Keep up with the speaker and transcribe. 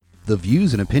The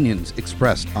views and opinions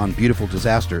expressed on Beautiful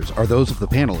Disasters are those of the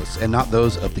panelists and not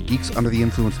those of the Geeks Under the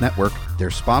Influence Network, their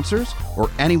sponsors, or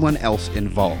anyone else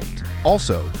involved.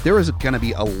 Also, there is going to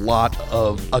be a lot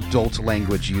of adult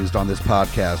language used on this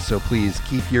podcast, so please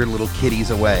keep your little kitties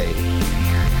away.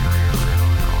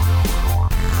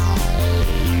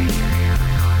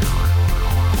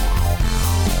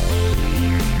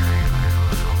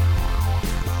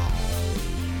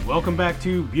 Welcome back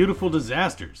to Beautiful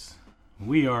Disasters.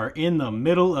 We are in the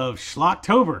middle of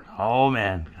Schlocktober. Oh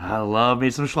man, I love me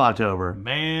some Schlocktober.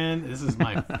 Man, this is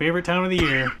my favorite time of the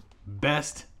year.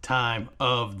 Best time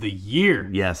of the year.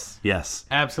 Yes.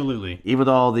 Absolutely. Even with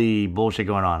all the bullshit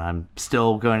going on, I'm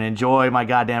still going to enjoy my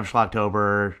goddamn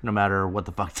Schlocktober no matter what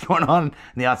the fuck's going on in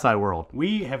the outside world.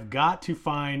 We have got to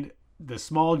find the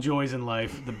small joys in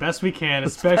life the best we can,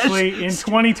 especially in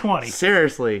 2020.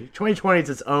 Seriously, 2020 is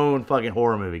its own fucking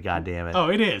horror movie, goddammit. Oh,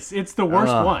 it is. It's the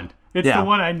worst one. It's the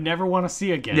one I never want to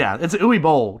see again. Yeah, it's an Uwe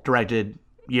Boll directed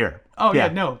year. Oh, yeah,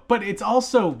 no. But it's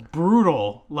also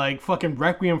brutal, like fucking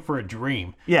Requiem for a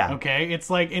Dream. Yeah. Okay? It's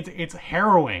like, it's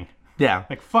harrowing. Yeah.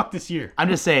 Like, fuck this year. I'm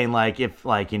just saying, like, if,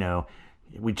 like, you know,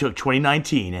 we took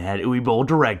 2019 and had Uwe Boll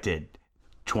directed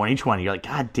 2020, you're like,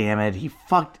 God damn it, he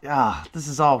fucked, this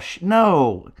is all,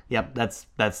 no. Yep,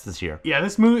 that's this year. Yeah,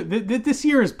 this movie, this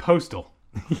year is Postal.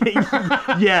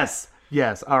 Yes,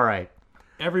 all right.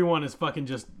 Everyone is fucking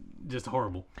just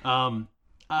horrible.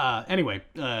 Anyway,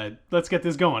 let's get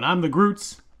this going. I'm the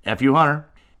Groots. F.U. Hunter.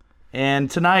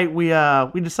 And tonight we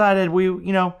decided we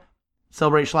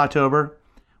celebrate Schlocktober.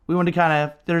 We wanted to kind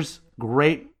of, there's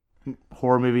great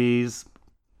horror movies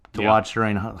to watch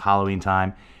during Halloween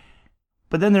time.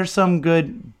 But then there's some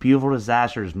good Beautiful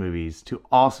Disasters movies to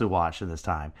also watch at this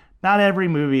time. Not every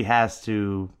movie has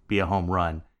to be a home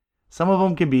run. Some of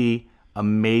them can be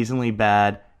amazingly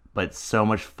bad, but so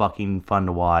much fucking fun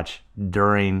to watch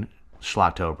during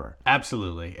Schlocktober.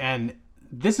 Absolutely. And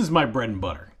this is my bread and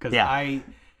butter. Because I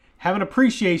have an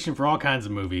appreciation for all kinds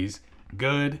of movies.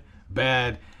 Good,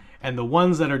 bad, and the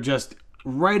ones that are just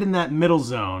right in that middle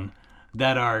zone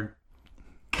that are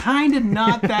kind of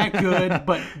not that good,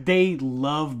 but they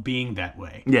love being that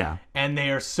way. Yeah. And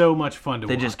they are so much fun to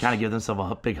watch. They just kind of give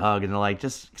themselves a big hug and they're like,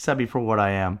 just accept me for what I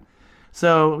am.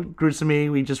 So, Groots and me,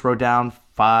 we just wrote down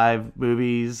 5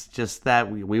 movies just that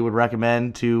we would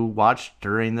recommend to watch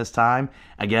during this time.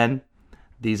 Again,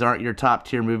 these aren't your top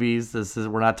tier movies.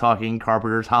 We're not talking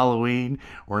Carpenter's Halloween.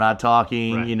 We're not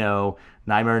talking,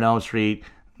 Nightmare on Elm Street.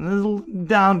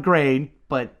 Downgrade,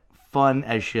 but fun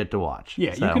as shit to watch.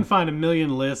 Yeah, so you can find a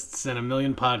million lists and a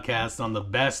million podcasts on the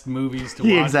best movies to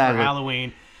watch for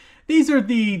Halloween. These are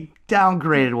the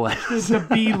downgraded ones. The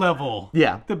B level.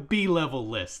 Yeah. The B level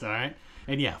list, all right?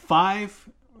 And 5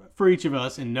 for each of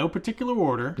us in no particular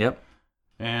order. Yep.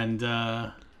 And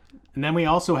then we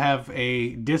also have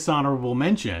a dishonorable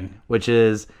mention. Which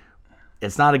is,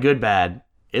 it's not a good bad.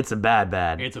 It's a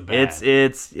bad. It's a bad.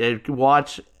 It's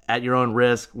watch at your own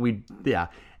risk.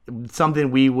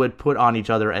 Something we would put on each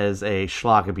other as a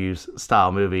schlock abuse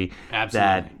style movie. Absolutely.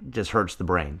 That just hurts the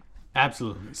brain.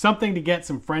 Absolutely. Something to get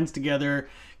some friends together,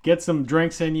 get some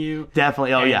drinks in you.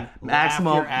 Definitely. Oh, yeah.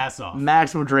 Maximum your ass off.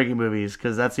 Maximum drinking movies,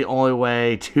 because that's the only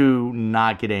way to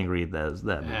not get angry at those.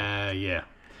 Yeah.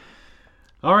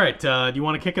 All right. Do you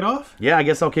want to kick it off? Yeah, I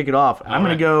guess I'll kick it off. I'm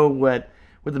going to go with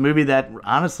the movie that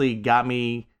honestly got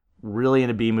me really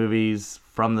into B movies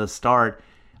from the start.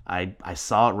 I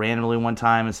saw it randomly one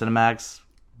time in Cinemax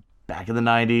back in the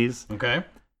 90s. Okay.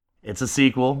 It's a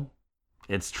sequel.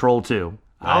 It's Troll 2.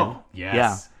 Oh, yes.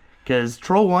 Yeah. Because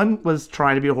Troll 1 was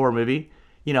trying to be a horror movie.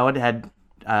 You know, it had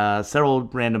several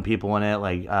random people in it,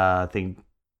 like I think,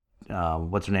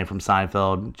 what's her name from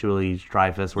Seinfeld, Julie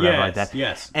Dreyfus, whatever like that.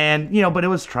 Yes. And, but it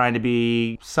was trying to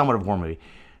be somewhat of a horror movie.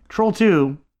 Troll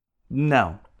 2,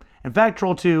 no. In fact,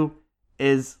 Troll 2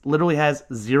 literally has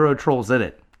 0 trolls in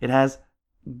it. It has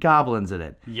goblins in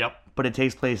it. Yep. But it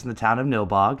takes place in the town of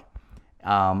Nilbog.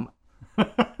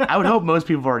 I would hope most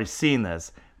people have already seen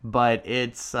this, but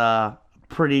it's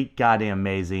pretty goddamn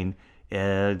amazing.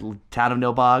 Town of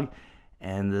Nilbog,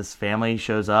 and this family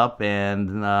shows up,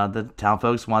 and the town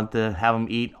folks want to have them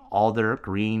eat all their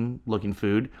green-looking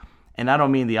food. And I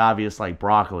don't mean the obvious like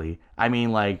broccoli. I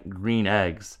mean like green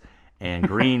eggs and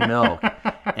green milk.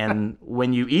 And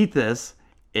when you eat this,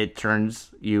 it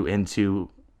turns you into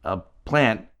a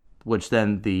plant, which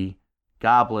then the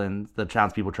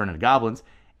townspeople turn into goblins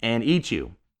and eat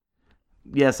you.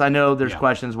 Yes, I know there's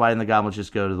questions, why didn't the goblins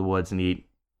just go to the woods and eat,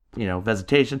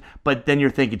 vegetation? But then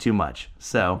you're thinking too much.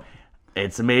 So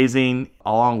it's amazing.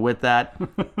 Along with that,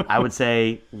 I would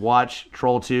say watch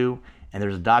Troll 2, and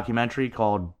there's a documentary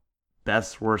called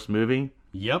Best Worst Movie.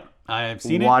 Yep. I've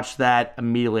seen watch that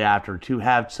immediately after to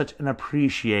have such an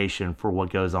appreciation for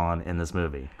what goes on in this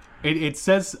movie. It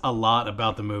says a lot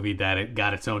about the movie that it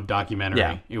got its own documentary.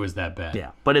 Yeah. It was that bad.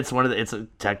 Yeah, but it's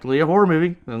technically a horror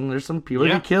movie, and there's some people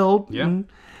that get killed. Yeah.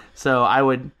 So I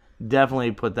would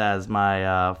definitely put that as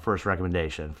my first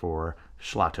recommendation for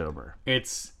Schlocktober.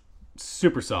 It's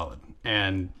super solid,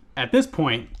 and at this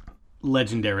point,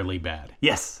 legendarily bad.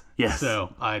 Yes.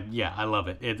 So I love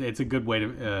it. It's a good way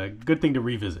to good thing to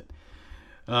revisit.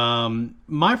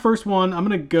 My first one, I'm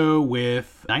gonna go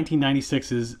with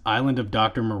 1996's Island of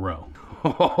Dr. Moreau.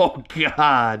 Oh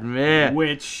God, man!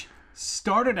 Which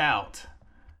started out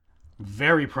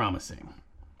very promising,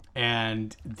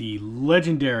 and the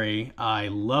legendary, I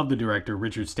love the director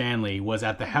Richard Stanley was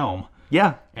at the helm.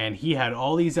 Yeah. And he had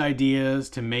all these ideas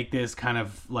to make this kind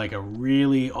of like a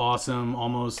really awesome,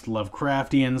 almost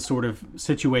Lovecraftian sort of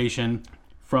situation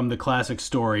from the classic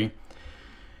story.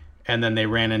 And then they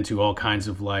ran into all kinds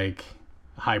of like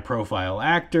high profile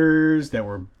actors that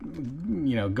were,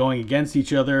 going against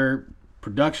each other,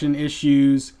 production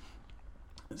issues.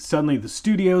 Suddenly the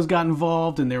studios got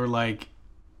involved and they were like,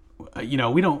 we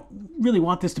don't really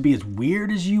want this to be as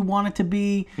weird as you want it to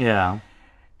be. Yeah.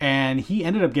 And he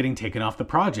ended up getting taken off the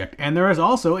project. And there is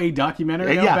also a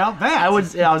documentary about that. I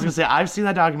was going to say, I've seen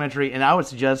that documentary, and I would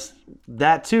suggest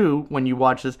that too, when you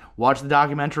watch this, watch the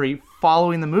documentary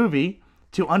following the movie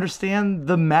to understand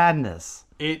the madness.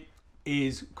 It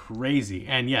is crazy.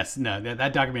 And yes, no,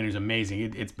 that documentary is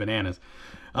amazing. It's bananas.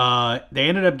 They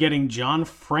ended up getting John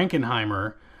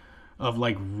Frankenheimer of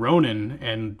like Ronin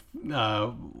and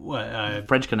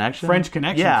French Connection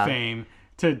fame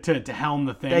to helm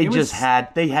the thing.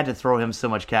 They had to throw him so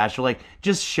much cash. They're like,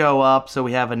 just show up so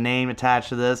we have a name attached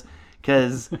to this,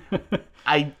 because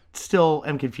I still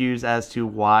am confused as to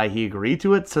why he agreed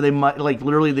to it. So they might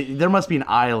there must be an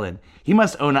island. He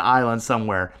must own an island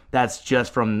somewhere that's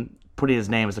just from putting his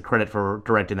name as a credit for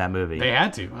directing that movie. They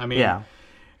had to.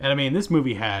 And this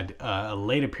movie had a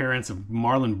late appearance of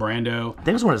Marlon Brando. I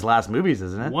think it's one of his last movies,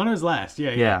 isn't it? One of his last,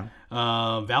 yeah.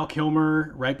 Val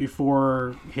Kilmer, right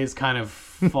before his kind of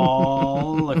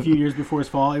fall, a few years before his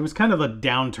fall. It was kind of a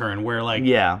downturn where,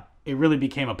 it really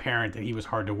became apparent that he was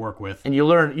hard to work with. And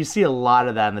you see a lot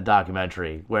of that in the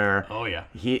documentary, where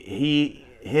he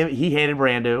hated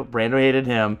Brando, Brando hated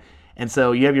him, and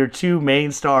so you have your two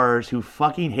main stars who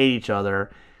fucking hate each other.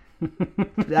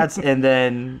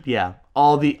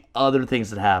 All the other things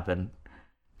that happen.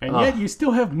 And yet you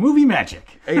still have movie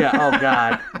magic. Yeah, oh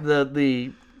God.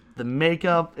 The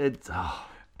makeup, it's... Oh.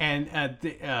 And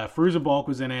Fairuza Balk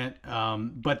was in it,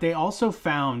 but they also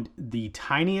found the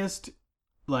tiniest,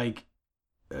 dwarf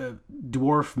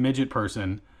midget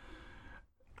person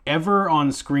ever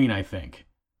on screen, I think,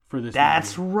 for this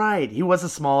That's movie. right. He was the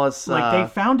smallest... they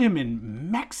found him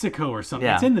in Mexico or something.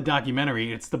 Yeah. It's in the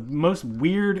documentary. It's the most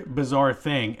weird, bizarre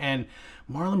thing. And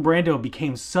Marlon Brando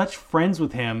became such friends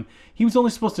with him. He was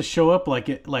only supposed to show up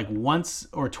once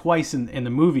or twice in the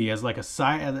movie as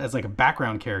a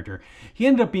background character. He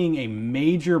ended up being a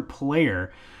major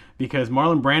player because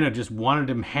Marlon Brando just wanted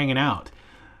him hanging out.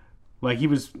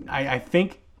 I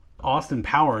think Austin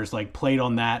Powers played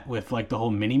on that with the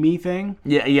whole Mini-Me thing.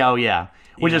 Yeah.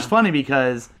 Which is funny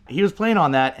because he was playing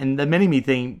on that, and the Mini-Me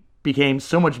thing became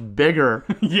so much bigger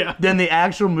than the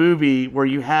actual movie where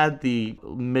you had the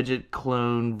midget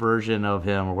clone version of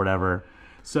him or whatever.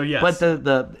 So yes. But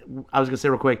I was gonna say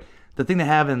real quick, the thing they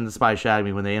have in The Spy Shagged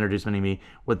Me when they introduced Mini-Me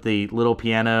with the little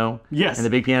piano and the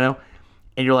big piano,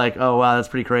 and you're like, oh wow, that's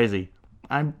pretty crazy.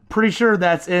 I'm pretty sure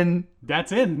that's in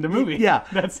the movie. Yeah.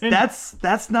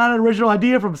 That's not an original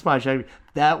idea from Spy Shagged Me.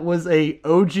 That was a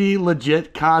OG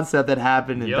legit concept that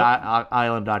happened in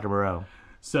Island Dr. Moreau.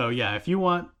 So yeah, if you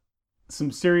want some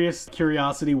serious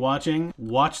curiosity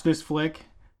watch this flick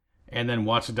and then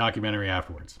watch the documentary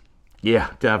afterwards.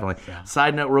 Yeah, definitely. Yeah.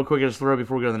 Side note real quick, just throw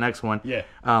before we go to the next one. Yeah.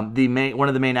 One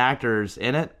of the main actors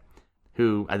in it,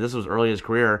 who this was early in his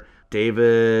career,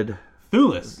 David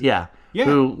Thewlis. Yeah.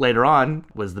 Who later on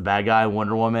was the bad guy in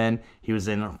Wonder Woman. He was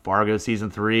in Fargo season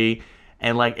 3.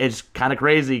 And it's kind of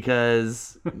crazy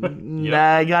because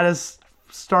I got to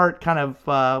start kind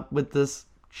of with this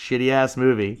shitty ass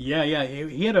movie. Yeah.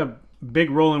 He had a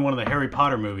big role in one of the Harry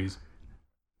Potter movies.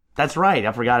 That's right.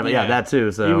 I forgot about that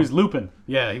too. So he was Lupin.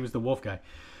 Yeah, he was the wolf guy.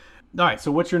 All right.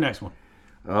 So what's your next one?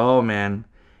 Oh man,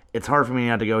 it's hard for me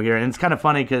not to go here, and it's kind of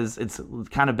funny because it's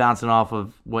kind of bouncing off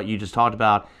of what you just talked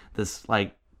about. This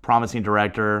promising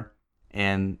director,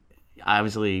 and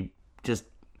obviously just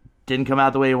didn't come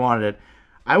out the way you wanted it.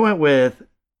 I went with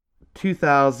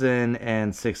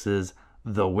 2006's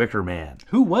The Wicker Man.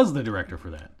 Who was the director for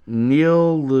that?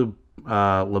 Neil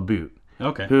LaBute.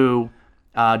 Okay. Who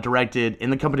directed In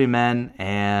the Company of Men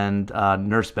and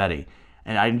Nurse Betty.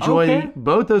 And I enjoyed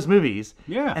both those movies.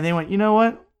 Yeah. And they went, you know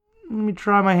what? Let me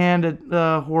try my hand at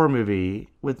a horror movie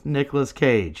with Nicolas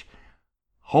Cage.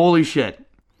 Holy shit.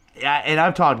 Yeah, and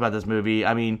I've talked about this movie.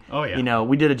 I mean, you know,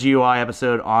 we did a GUI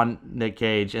episode on Nick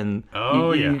Cage, and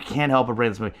you can't help but bring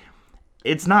this movie.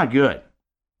 It's not good.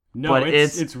 No, but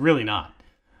it's really not.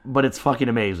 But it's fucking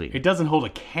amazing. It doesn't hold a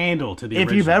candle to the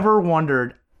original. If you've ever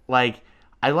wondered, like,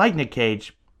 I like Nick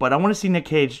Cage, but I want to see Nick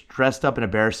Cage dressed up in a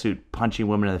bear suit punching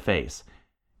women in the face.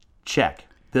 Check.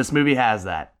 This movie has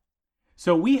that.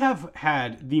 So we have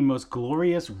had the most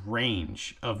glorious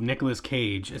range of Nicolas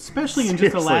Cage, especially in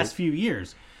just the last few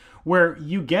years, where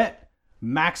you get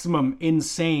maximum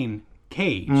insane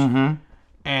Cage, and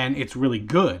it's really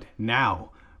good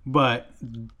now. But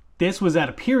this was at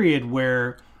a period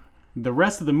where the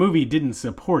rest of the movie didn't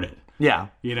support it. Yeah.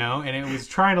 You know, and it was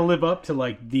trying to live up to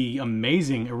like the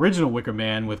amazing original Wicker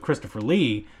Man with Christopher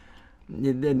Lee.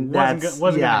 Wasn't going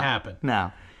to happen.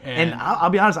 No. And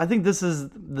I'll be honest, I think this is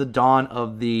the dawn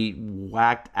of the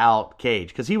whacked out Cage,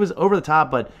 because he was over the top,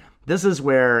 but this is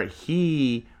where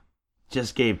he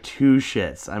just gave two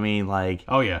shits. I mean, like,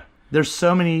 there's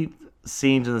so many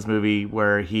scenes in this movie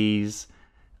where he's,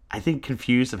 I think,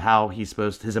 confused of how his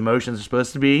emotions are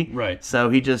supposed to be. Right.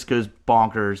 So he just goes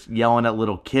bonkers, yelling at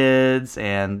little kids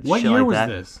and what shit year like was that.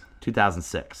 this?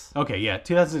 2006. Okay, yeah,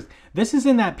 2006. This is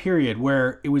in that period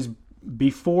where it was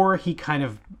before he kind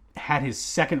of had his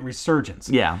second resurgence.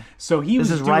 Yeah. So this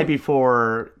is right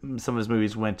before some of his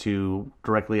movies went to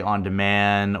directly on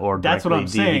demand or directly That's what I'm DVD.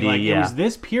 saying. Like, it was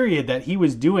this period that he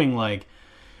was doing like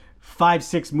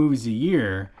 5-6 movies a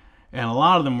year, and a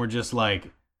lot of them were just like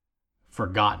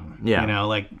forgotten. Yeah. You know,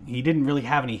 like he didn't really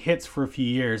have any hits for a few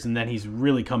years, and then he's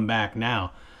really come back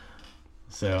now.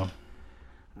 So.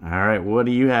 All right, what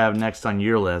do you have next on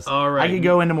your list? All right. I could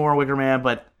go into more Wicker Man,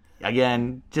 but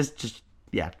again, just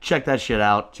check that shit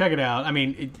out. Check it out. I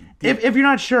mean, if you're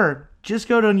not sure, just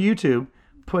go to YouTube,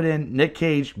 put in Nick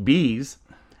Cage bees,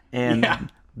 and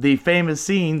the famous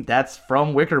scene that's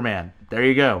from Wicker Man. There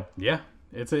you go. Yeah,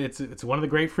 it's one of the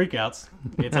great freakouts.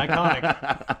 It's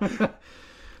iconic.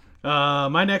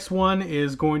 My next one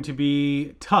is going to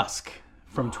be Tusk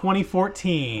from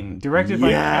 2014, directed by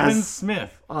Kevin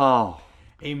Smith. Oh,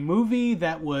 a movie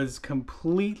that was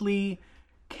completely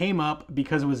came up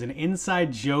because it was an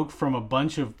inside joke from a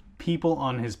bunch of people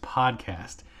on his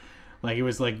podcast. Like, it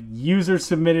was like user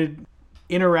submitted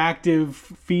interactive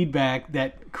feedback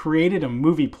that created a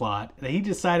movie plot that he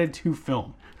decided to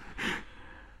film.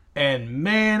 And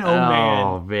man,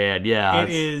 oh man, yeah, it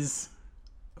is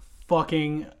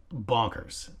fucking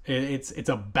bonkers. It's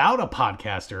about a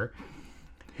podcaster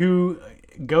who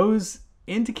goes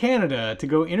into Canada to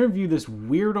go interview this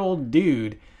weird old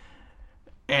dude,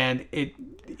 and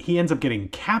he ends up getting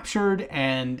captured,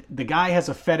 and the guy has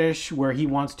a fetish where he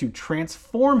wants to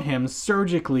transform him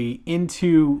surgically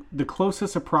into the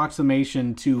closest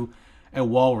approximation to a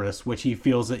walrus, which he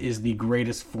feels is the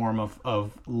greatest form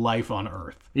of life on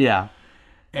Earth. Yeah.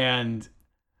 And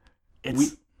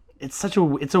it's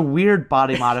a weird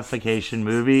body modification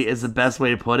movie is the best way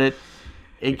to put it.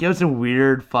 It goes in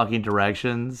weird fucking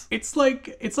directions. It's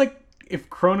like if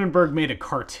Cronenberg made a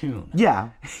cartoon. Yeah.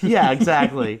 Yeah,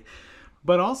 exactly.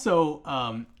 But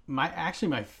also,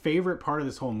 my favorite part of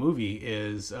this whole movie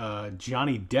is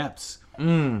Johnny Depp's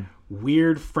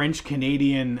weird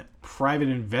French-Canadian private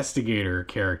investigator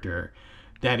character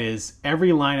that is,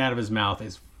 every line out of his mouth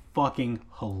is fucking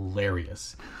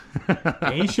hilarious.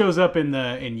 And he shows up in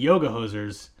Yoga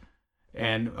Hosers,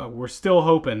 and we're still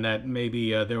hoping that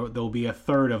maybe there'll be a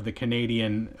third of the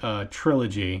Canadian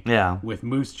trilogy with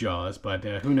Moose Jaws, but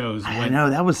who knows when. I know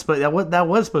that was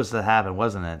supposed to happen,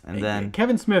 wasn't it? And then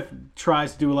Kevin Smith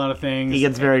tries to do a lot of things. He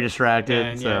gets very distracted,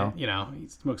 and so he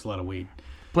smokes a lot of weed.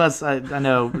 Plus, I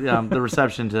know the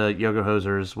reception to Yoga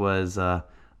Hosers was a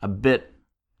bit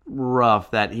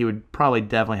rough. That he would probably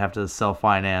definitely have to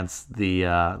self-finance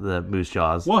the Moose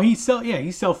Jaws. Well, he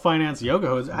self-financed Yoga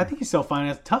Hosers. I think he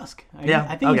self-financed Tusk.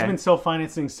 I think he's been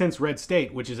self-financing since Red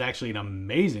State, which is actually an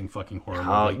amazing fucking horror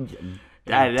movie.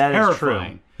 That is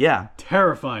true. Yeah,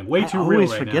 terrifying. Way too real. I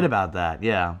always forget about that.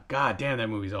 Yeah. God damn, that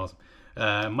movie's awesome.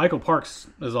 Michael Parks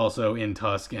is also in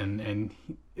Tusk, and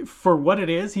for what it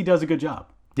is, he does a good job.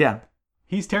 Yeah,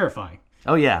 he's terrifying.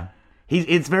 Oh yeah,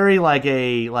 it's very like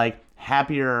a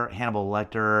happier Hannibal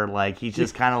Lecter. Like, he's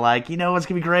just kind of like, it's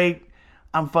gonna be great.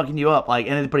 I'm fucking you up. Like,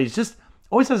 but he's just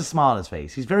always has a smile on his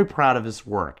face. He's very proud of his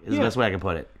work. Is the best way I can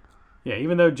put it. Yeah,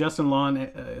 even though Justin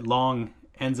Long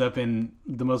ends up in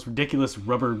the most ridiculous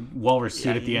rubber walrus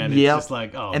suit at the end. It's just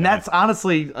like, oh. And that's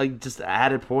honestly just an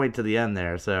added point to the end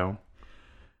there. So.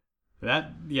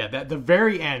 That the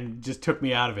very end just took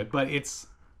me out of it, but it's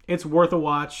worth a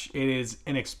watch. It is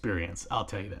an experience, I'll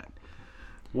tell you that.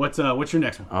 What's your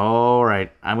next one? All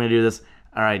right, I'm gonna do this.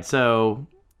 All right, so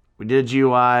we did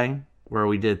GUI where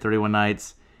we did 31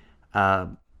 Nights.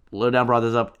 Lowdown brought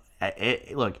this up.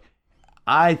 Look,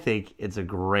 I think it's a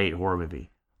great horror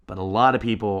movie, but a lot of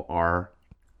people are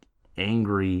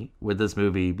angry with this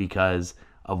movie because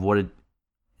of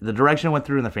the direction it went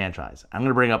through in the franchise. I'm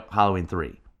gonna bring up Halloween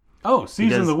 3. Oh,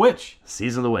 Season of the Witch.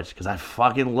 Season of the Witch, because I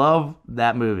fucking love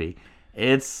that movie.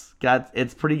 It's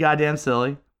pretty goddamn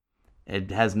silly.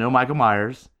 It has no Michael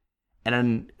Myers.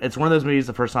 And it's one of those movies,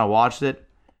 the first time I watched it,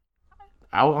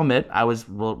 I'll admit, I was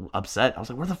a little upset. I was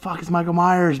like, where the fuck is Michael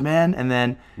Myers, man? And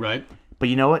then... Right. But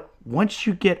you know what? Once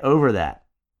you get over that,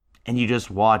 and you just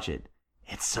watch it,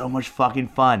 it's so much fucking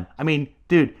fun. I mean,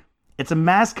 dude... It's a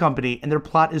mask company, and their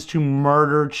plot is to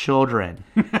murder children.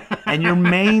 And your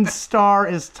main star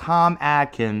is Tom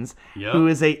Atkins, who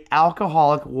is a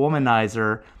alcoholic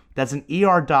womanizer that's an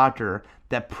ER doctor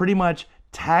that pretty much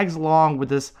tags along with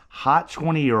this hot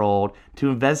 20-year-old to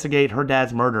investigate her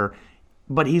dad's murder.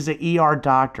 But he's an ER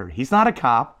doctor. He's not a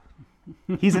cop.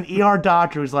 He's an ER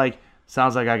doctor who's like,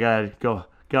 sounds like I gotta go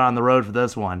get on the road for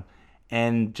this one.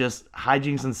 And just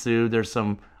hijinks ensue. There's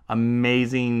some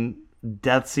amazing...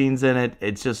 death scenes in it.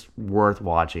 It's just worth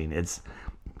watching. It's,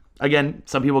 again,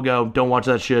 some people go, don't watch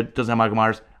that shit, doesn't have Michael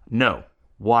Myers. No,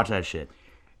 watch that shit.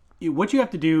 What you have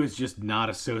to do is just not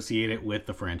associate it with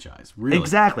the franchise. Really.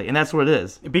 Exactly, and that's what it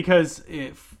is. Because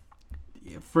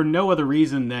for no other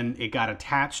reason than it got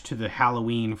attached to the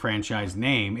Halloween franchise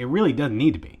name, it really doesn't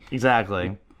need to be.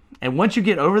 Exactly. And once you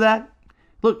get over that,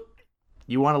 look,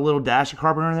 you want a little dash of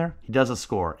Carpenter in there? He does a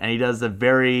score, and he does the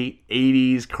very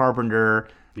 80s Carpenter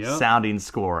sounding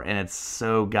score, and it's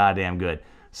so goddamn good.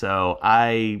 So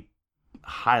I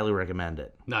highly recommend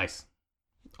it. Nice.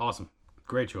 Awesome.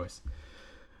 Great choice.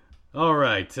 All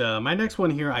right. My next one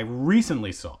here I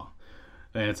recently saw.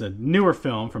 And it's a newer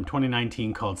film from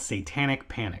 2019 called Satanic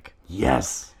Panic.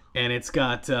 Yes. And it's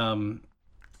got...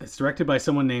 it's directed by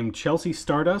someone named Chelsea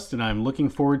Stardust, and I'm looking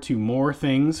forward to more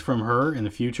things from her in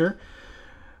the future.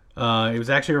 It was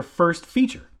actually her first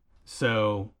feature.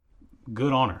 So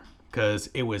good on her, because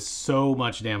it was so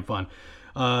much damn fun.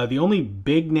 The only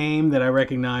big name that I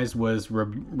recognized was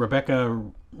Rebecca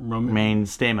Maine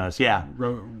Stamos, yeah.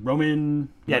 Roman...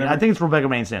 Yeah, no, I think it's Rebecca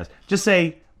Maine Stamos. Just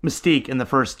say Mystique in the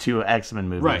first two X-Men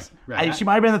movies. Right. She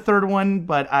might have been the third one,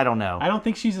 but I don't know. I don't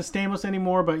think she's a Stamos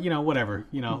anymore, but, whatever.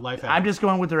 Life happens. I'm just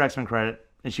going with her X-Men credit,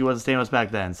 and she was a Stamos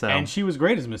back then. So. And she was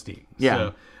great as Mystique. Yeah.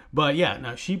 So, but, yeah,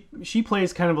 no, she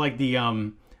plays kind of like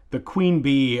the queen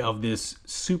bee of this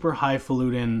super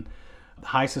highfalutin,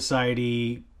 high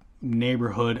society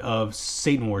neighborhood of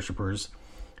Satan worshipers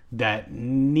that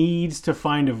needs to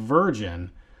find a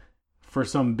virgin for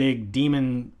some big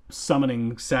demon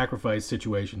summoning sacrifice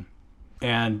situation.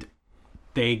 And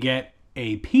they get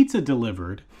a pizza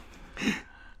delivered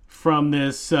from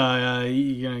this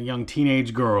young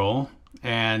teenage girl,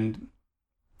 and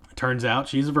it turns out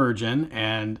she's a virgin,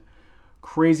 and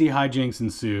crazy hijinks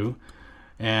ensue.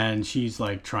 And she's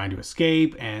like trying to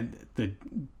escape, and the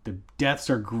deaths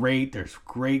are great. There's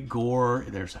great gore.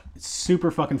 It's super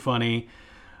fucking funny.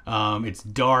 It's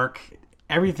dark.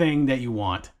 Everything that you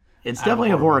want. It's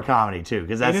definitely a horror comedy too,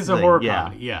 because that's it is a horror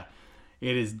comedy. Yeah,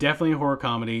 it is definitely a horror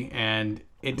comedy, and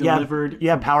it delivered.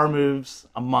 Yeah, power moves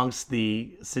amongst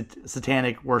the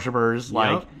satanic worshipers,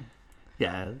 like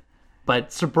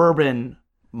but suburban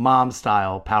mom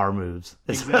style power moves.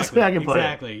 Exactly. That's the way I can put it.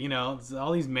 Exactly.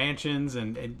 All these mansions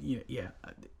and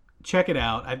check it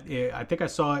out. I think I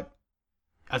saw it.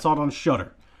 I saw it on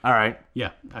Shudder. All right.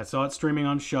 Yeah, I saw it streaming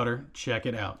on Shudder. Check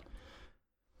it out.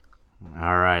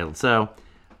 All right. So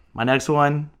my next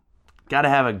one, got to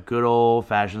have a good old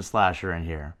fashioned slasher in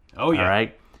here. Oh yeah. All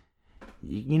right.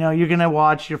 You're gonna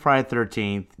watch your Friday the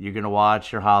 13th. You're gonna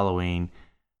watch your Halloween,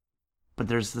 but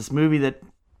there's this movie that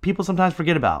people sometimes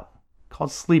forget about, called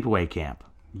Sleepaway Camp.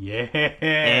 Yeah.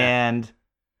 And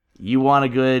you want a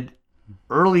good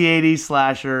early 80s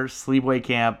slasher, Sleepaway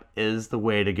Camp is the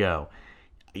way to go.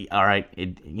 All right,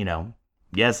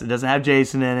 yes, it doesn't have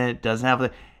Jason in it,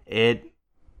 it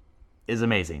is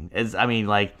amazing.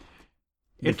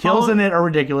 The kills in it are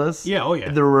ridiculous. Yeah, oh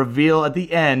yeah. The reveal at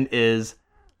the end is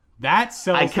that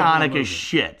sells iconic as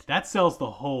shit. That sells the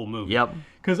whole movie. Yep.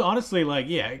 Because honestly,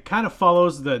 it kind of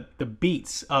follows the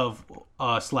beats of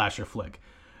a slasher flick.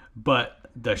 But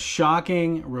the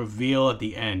shocking reveal at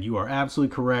the end, you are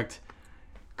absolutely correct,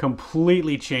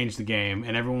 completely changed the game.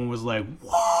 And everyone was like,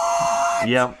 what?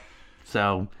 Yep.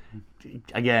 So,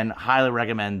 again, highly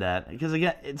recommend that. Because,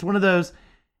 again, it's one of those,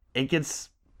 it gets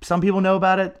some people know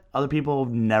about it. Other people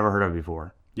have never heard of it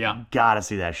before. Yeah. Gotta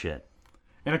see that shit.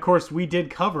 And of course, we did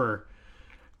cover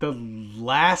the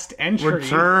last entry.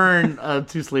 Return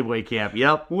to Sleepaway Camp.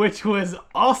 Yep. Which was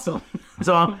awesome.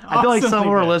 So I feel like some of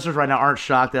our listeners right now aren't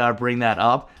shocked that I bring that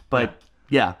up. But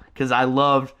yeah, because I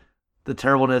loved the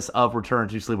terribleness of Return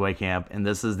to Sleepaway Camp. And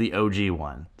this is the OG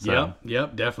one. So.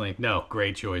 Yep, definitely. No,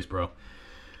 great choice, bro.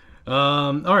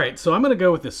 All right, so I'm going to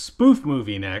go with the spoof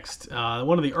movie next.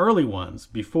 One of the early ones,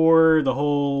 before the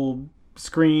whole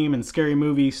Scream and Scary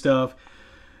Movie stuff.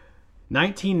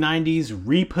 1990s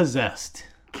Repossessed.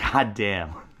 God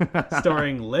damn.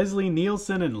 Starring Leslie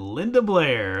Nielsen and Linda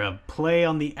Blair, a play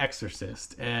on The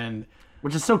Exorcist. And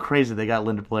which is so crazy they got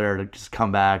Linda Blair to just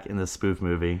come back in this spoof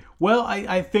movie. Well,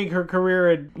 I think her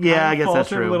career had I guess that's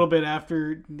true. A little bit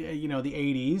after, the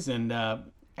 80s,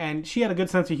 and she had a good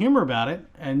sense of humor about it,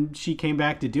 and she came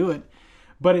back to do it.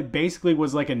 But it basically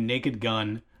was like a Naked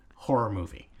Gun horror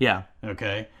movie. Yeah.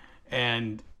 Okay?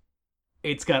 And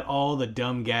it's got all the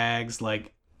dumb gags,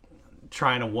 like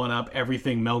trying to one-up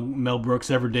everything Mel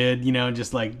Brooks ever did,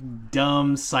 just like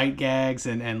dumb sight gags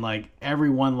and like every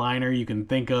one-liner you can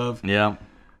think of. Yeah.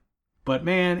 But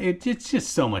man, it's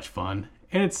just so much fun.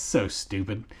 And it's so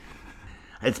stupid.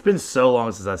 It's been so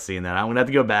long since I've seen that. I'm going to have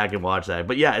to go back and watch that.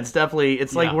 But yeah, it's definitely,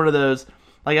 it's like one of those,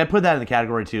 like I put that in the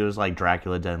category too, is like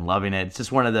Dracula Dead and Loving It. It's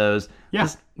just one of those. Yeah.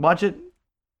 Just watch it,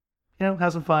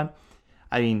 have some fun.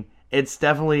 I mean, it's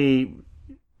definitely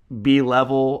B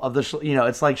level of the,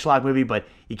 it's like schlock movie, but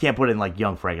you can't put it in like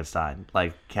Young Frankenstein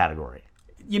like category.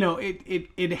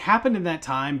 It happened in that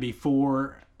time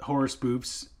before horror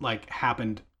spoofs like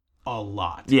happened a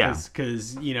lot. Yeah.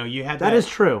 Because you had that is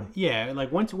true. Yeah,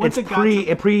 like once it's it got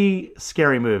a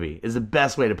pre-scary movie is the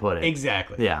best way to put it.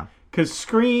 Exactly. Yeah. Because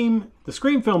the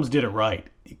Scream films did it right,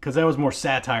 because that was more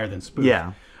satire than spoof.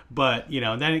 Yeah. But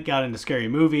then it got into Scary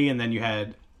Movie, and then you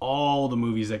had all the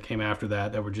movies that came after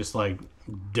that were just like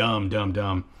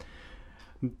dumb.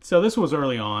 So this was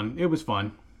early on. It was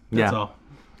fun. That's all.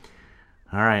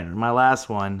 All right, my last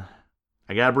one.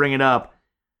 I gotta bring it up.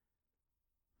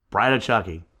 Bride of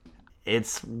Chucky.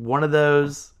 It's one of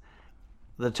those,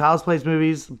 the Child's Play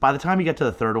movies, by the time you get to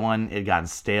the third one, it got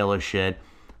stale as shit.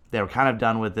 They were kind of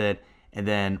done with it. And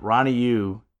then Ronnie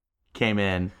Yu came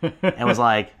in and was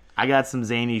like, I got some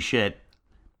zany shit.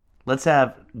 Let's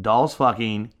have dolls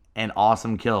fucking and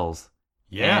awesome kills.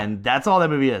 Yeah. And that's all that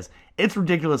movie is. It's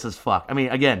ridiculous as fuck. I mean,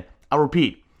 again, I'll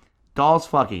repeat. Dolls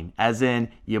fucking, as in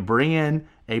you bring in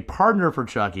a partner for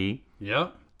Chucky.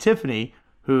 Yep. Tiffany,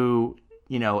 who,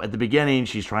 at the beginning,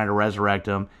 she's trying to resurrect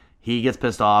him. He gets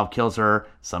pissed off, kills her.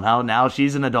 Somehow now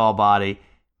she's in a doll body.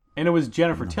 And it was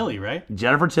Jennifer Tilly, right?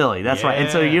 Jennifer Tilly, that's right. And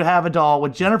so you have a doll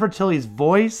with Jennifer Tilly's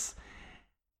voice.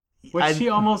 Which she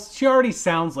already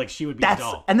sounds like she would be a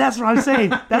doll. And that's what I'm saying.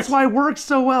 That's why it works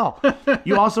so well.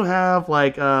 You also have,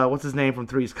 like, what's his name from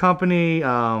Three's Company?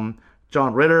 John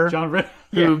Ritter.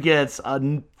 Who gets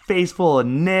a face full of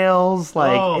nails.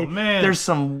 Like, man. There's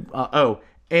some,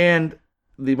 and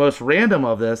the most random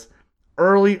of this,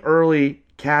 early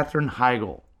Katherine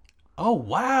Heigl. Oh,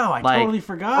 wow. I totally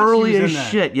forgot early she was as in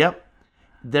that. shit, yep.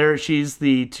 There, she's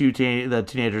the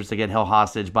teenagers that get held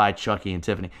hostage by Chucky and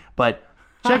Tiffany. But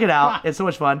check it out. It's so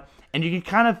much fun. And you can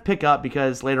kind of pick up,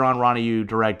 because later on Ronnie Yu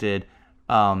directed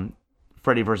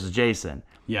Freddy vs. Jason.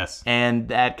 Yes. And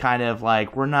that kind of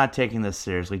like, we're not taking this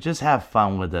seriously. Just have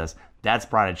fun with this. That's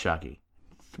Bride of Chucky.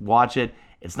 Watch it.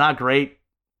 It's not great,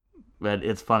 but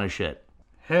it's fun as shit.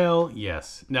 Hell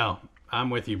yes. No, I'm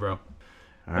with you, bro.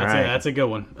 That's a good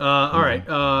one. All right.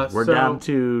 We're down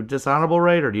to dishonorable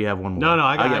rate, or do you have one more? No,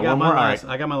 I got one my more. last.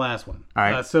 I got my last one. All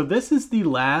right. So this is the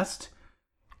last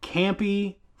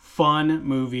campy, fun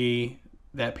movie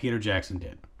that Peter Jackson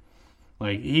did.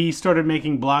 Like, he started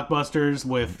making blockbusters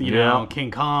with,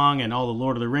 King Kong and all the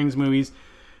Lord of the Rings movies.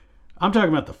 I'm talking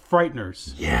about The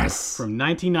Frighteners. Yes. From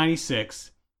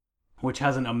 1996, which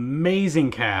has an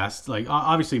amazing cast. Like,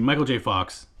 obviously, Michael J.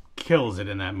 Fox kills it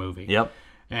in that movie. Yep.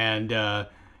 And,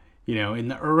 in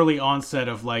the early onset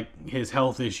of, like, his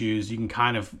health issues, you can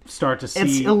kind of start to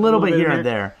see... It's a little bit here and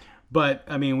there. But,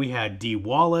 I mean, we had Dee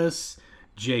Wallace...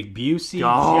 Jake Busey,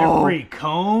 Jeffrey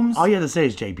Combs. All you have to say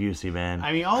is Jake Busey, man.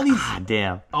 I mean, all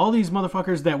these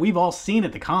motherfuckers that we've all seen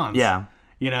at the cons. Yeah.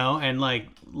 And like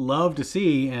love to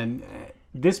see. And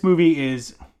this movie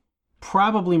is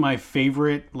probably my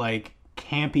favorite, like,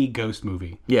 campy ghost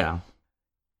movie. Yeah.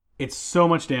 It's so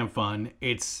much damn fun.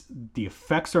 The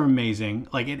effects are amazing.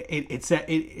 Like it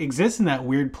exists in that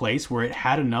weird place where it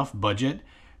had enough budget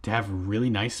to have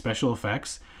really nice special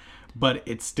effects, but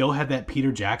it still had that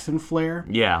Peter Jackson flair.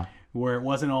 Yeah. Where it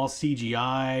wasn't all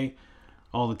CGI.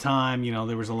 all the time. You know,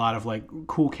 there was a lot of like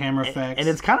cool camera effects. And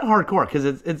it's kind of hardcore because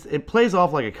it plays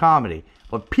off like a comedy,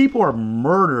 but people are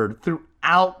murdered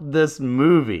throughout this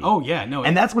movie. Oh yeah, no.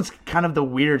 And that's what's kind of the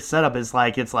weird setup. It's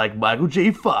like Michael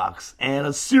J. Fox and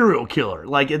a serial killer.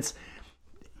 Like it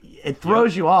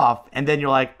throws you off, and then you're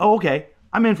like, oh okay,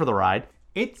 I'm in for the ride.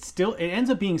 It ends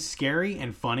up being scary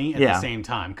and funny at the same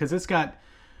time because it's got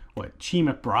Chi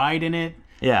McBride in it.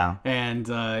 Yeah. And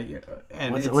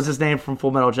what's his name from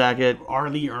Full Metal Jacket? R.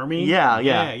 Lee Ermey.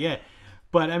 Yeah.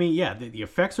 But I mean, yeah, the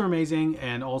effects are amazing,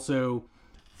 and also,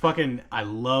 I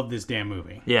love this damn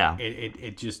movie. Yeah.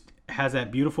 It just has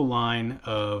that beautiful line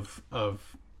of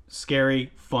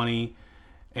scary, funny,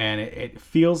 and it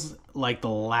feels like the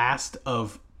last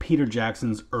of Peter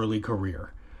Jackson's early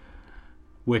career,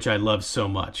 which I love so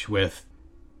much with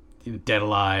Dead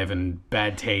Alive and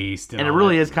Bad Taste. And it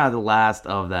really is kind of the last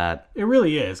of that. It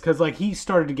really is, because like he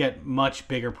started to get much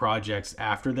bigger projects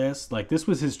after this. Like this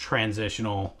was his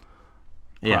transitional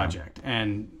project,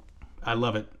 and I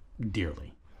love it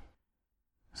dearly.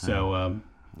 So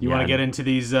you want to get into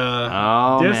these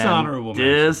dishonorable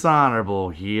mentions?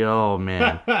 Dishonorable. Yo,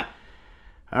 man.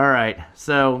 All right.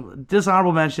 So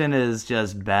dishonorable mention is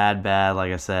just bad,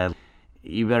 like I said.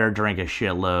 You better drink a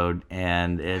shitload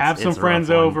and have some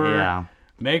friends over.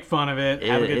 Make fun of it.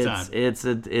 Have a good time.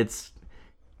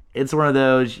 It's one of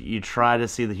those, you try to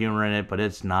see the humor in it, but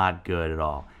it's not good at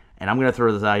all. And I'm gonna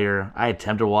throw this out here. I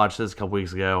attempted to watch this a couple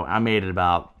weeks ago. I made it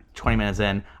about 20 minutes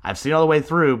in. I've seen it all the way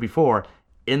through before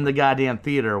in the goddamn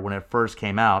theater when it first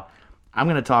came out. I'm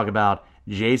gonna talk about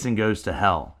Jason Goes to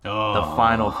Hell, the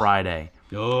final Friday.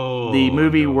 The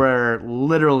movie where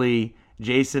literally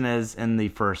Jason is in the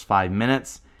first 5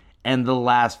 minutes and the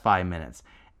last 5 minutes.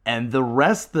 And the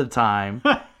rest of the time,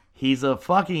 he's a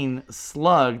fucking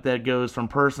slug that goes from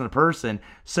person to person.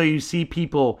 So you see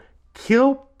people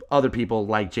kill other people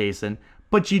like Jason,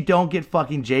 but you don't get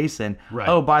fucking Jason. Right.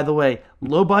 Oh, by the way,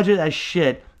 low budget as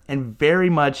shit and very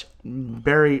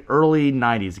early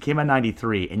 90s. It came out in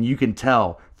 93, and you can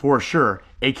tell for sure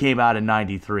it came out in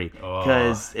 93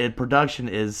 because production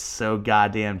is so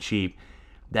goddamn cheap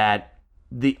that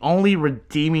the only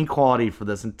redeeming quality for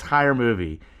this entire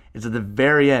movie is at the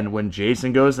very end when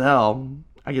Jason Goes to Hell,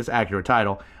 I guess accurate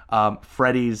title,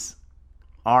 Freddy's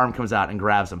arm comes out and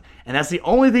grabs him. And that's the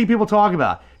only thing people talk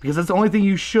about, because that's the only thing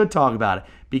you should talk about it,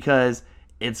 because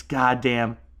it's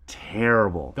goddamn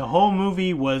terrible. The whole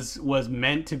movie was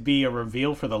meant to be a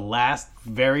reveal for the last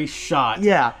very shot.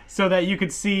 Yeah. So that you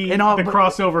could see the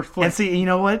crossover flip. And see, you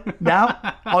know what?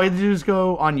 Now, all you have to do is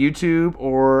go on YouTube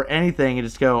or anything and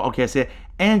just go, okay, I see it.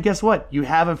 And guess what? You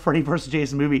have a Freddy vs.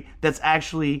 Jason movie that's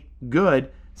actually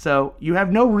good. So you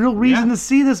have no real reason to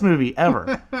see this movie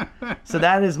ever. So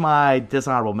that is my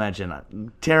dishonorable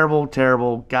mention. Terrible,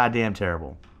 goddamn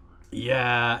terrible.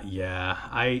 Yeah.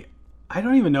 I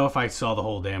don't even know if I saw the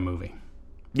whole damn movie.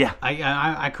 Yeah.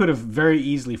 I could have very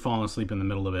easily fallen asleep in the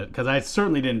middle of it, because I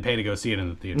certainly didn't pay to go see it in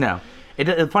the theater. No.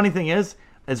 The funny thing is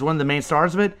one of the main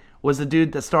stars of it was the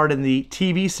dude that starred in the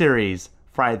TV series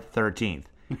Friday the 13th,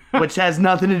 which has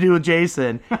nothing to do with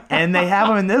Jason. And they have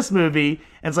him in this movie,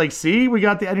 and it's like, see, we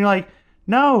got and you're like,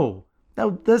 no,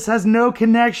 this has no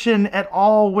connection at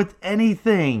all with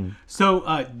anything.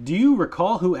 So, do you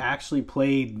recall who actually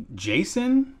played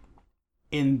Jason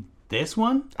in this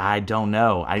one? I don't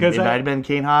know. It might have been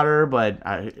Kane Hodder, but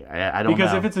I don't know.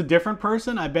 Because if it's a different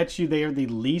person, I bet you they are the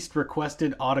least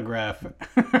requested autograph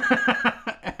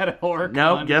at a horror con.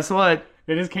 Nope, guess what?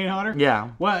 It is Kane Hodder?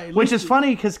 Yeah. Well, which is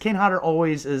funny, because Kane Hodder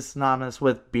always is synonymous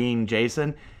with being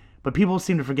Jason, but people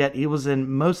seem to forget he was in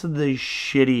most of the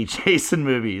shitty Jason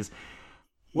movies.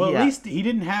 Well, at least he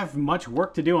didn't have much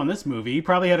work to do on this movie. He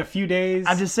probably had a few days.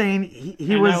 I'm just saying,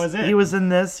 he was in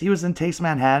this. He was in Takes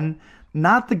Manhattan.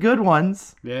 Not the good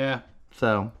ones. Yeah.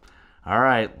 So, all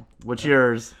right. What's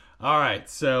yours? All right.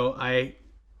 So, I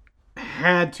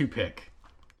had to pick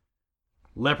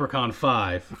Leprechaun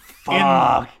 5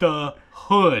 in the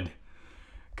hood.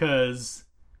 Because,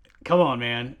 come on,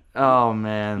 man. Oh,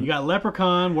 man. You got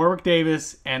Leprechaun, Warwick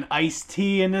Davis, and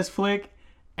Ice-T in this flick.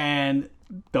 And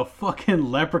the fucking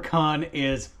Leprechaun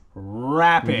is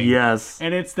rapping. Yes.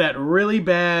 And it's that really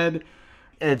bad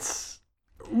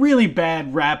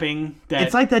rapping.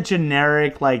 It's like that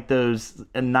generic, like those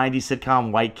 90s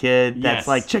sitcom white kid that's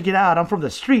like, check it out, I'm from the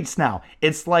streets now.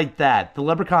 It's like that. The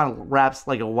Leprechaun raps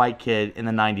like a white kid in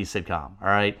the 90s sitcom, all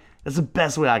right? That's the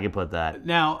best way I can put that.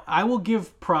 Now, I will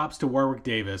give props to Warwick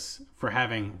Davis for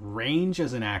having range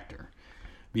as an actor,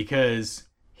 because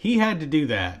he had to do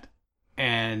that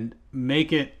and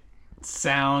make it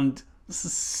sound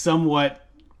somewhat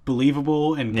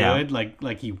believable and good,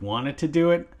 like he wanted to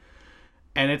do it.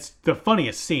 And it's the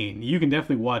funniest scene. You can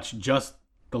definitely watch just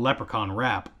the Leprechaun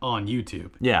rap on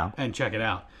YouTube. Yeah. And check it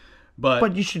out.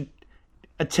 But you should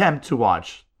attempt to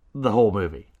watch the whole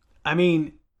movie. I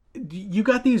mean, you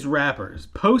got these rappers,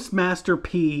 Postmaster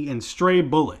P and Stray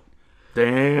Bullet.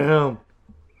 Damn.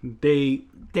 They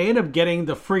end up getting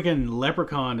the freaking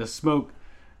Leprechaun to smoke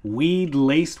weed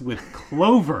laced with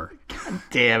clover. God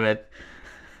damn it.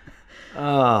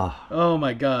 Oh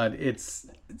my God. It's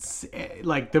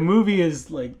like the movie is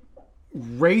like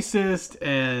racist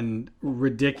and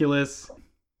ridiculous.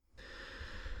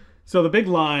 So the big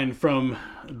line from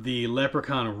the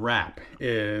Leprechaun rap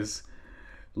is,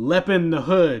 "Lep in the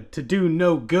hood to do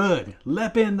no good.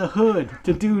 Lep in the hood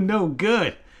to do no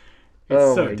good."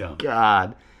 It's so dumb.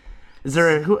 God. Is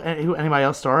there who anybody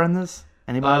else star in this?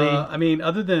 Anybody? I mean,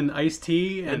 other than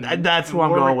Ice-T and that's what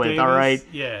I'm going with. Davis, all right.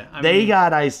 Yeah. They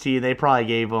got Ice-T. They probably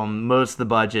gave them most of the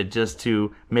budget just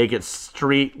to make it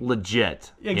street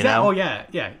legit. Exactly. You know? Oh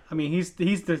yeah. I mean, he's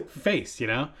the face. You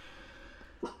know.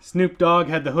 Snoop Dogg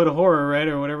had the Hood of Horror, right,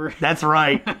 or whatever. That's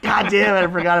right. God damn it!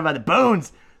 I forgot about the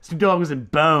Bones. Snoop Dogg was in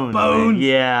Bones. Bones. Man.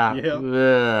 Yeah.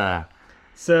 Yep.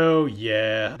 So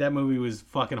yeah, that movie was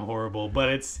fucking horrible, but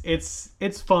it's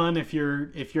fun if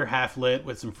you're half lit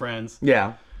with some friends.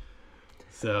 Yeah.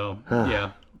 So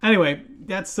yeah. Anyway,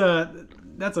 that's a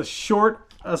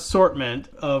short assortment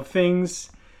of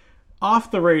things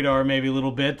off the radar, maybe a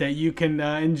little bit, that you can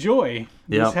enjoy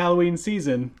this Halloween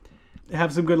season.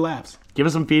 Have some good laughs. Give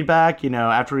us some feedback.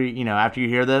 After you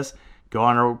hear this, go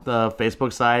on our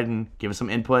Facebook side and give us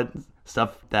some input.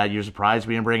 Stuff that you're surprised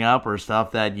we didn't bring up, or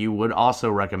stuff that you would also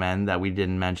recommend that we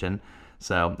didn't mention.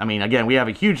 So, I mean, again, we have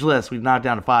a huge list. We've knocked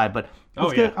down to 5, but I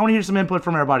want to hear some input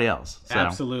from everybody else. So.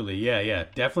 Absolutely. Yeah.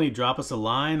 Definitely drop us a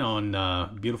line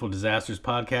on Beautiful Disasters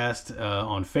Podcast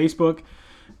on Facebook,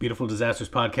 Beautiful Disasters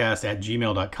Podcast at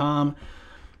gmail.com.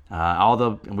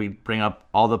 We bring up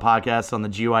all the podcasts on the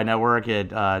GUI network at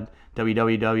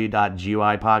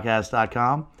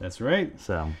www.guipodcast.com. That's right.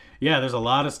 So, yeah, there's a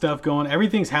lot of stuff going.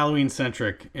 Everything's Halloween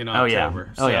centric in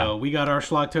October. So we got our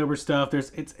Schlocktober stuff.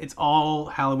 It's all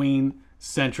Halloween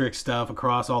centric stuff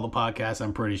across all the podcasts,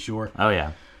 I'm pretty sure. Oh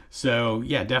yeah. So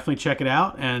yeah, definitely check it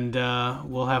out, and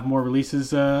we'll have more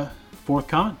releases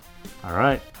forthcoming. All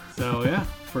right. So yeah,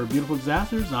 for Beautiful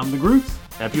Disasters, I'm the Groots.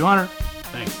 F.U. Hunter.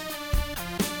 Thanks.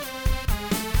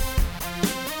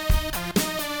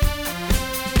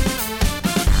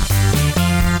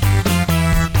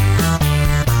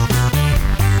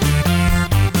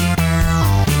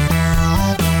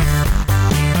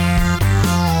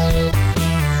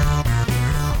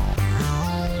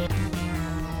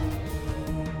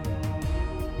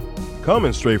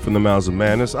 Coming straight from the mouths of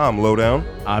madness, I'm Lowdown.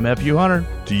 I'm F.U. Hunter.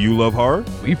 Do you love horror?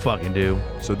 We fucking do.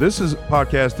 So this is a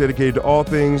podcast dedicated to all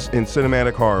things in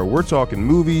cinematic horror. We're talking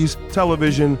movies,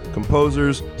 television,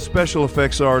 composers, special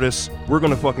effects artists. We're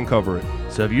going to fucking cover it.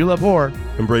 So if you love horror,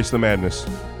 embrace the madness.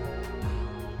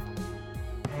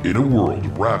 In a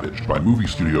world ravaged by movie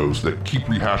studios that keep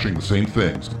rehashing the same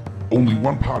things, only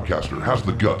one podcaster has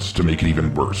the guts to make it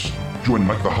even worse. Join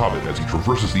Mike the Hobbit as he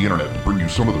traverses the internet to bring you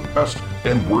some of the best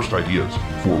and worst ideas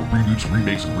for reboots,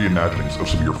 remakes, and reimaginings of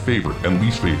some of your favorite and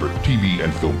least favorite TV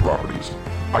and film properties.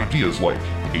 Ideas like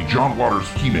a John Waters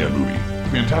He-Man movie,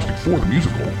 Fantastic Four the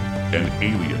musical, and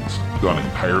Aliens, done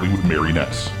entirely with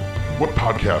marionettes. What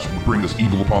podcast would bring this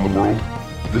evil upon the world?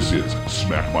 This is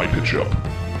Smack My Pitch Up.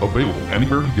 Available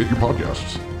anywhere you get your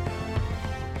podcasts.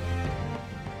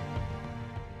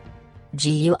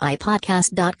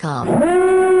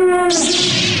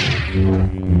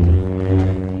 GUIPodcast.com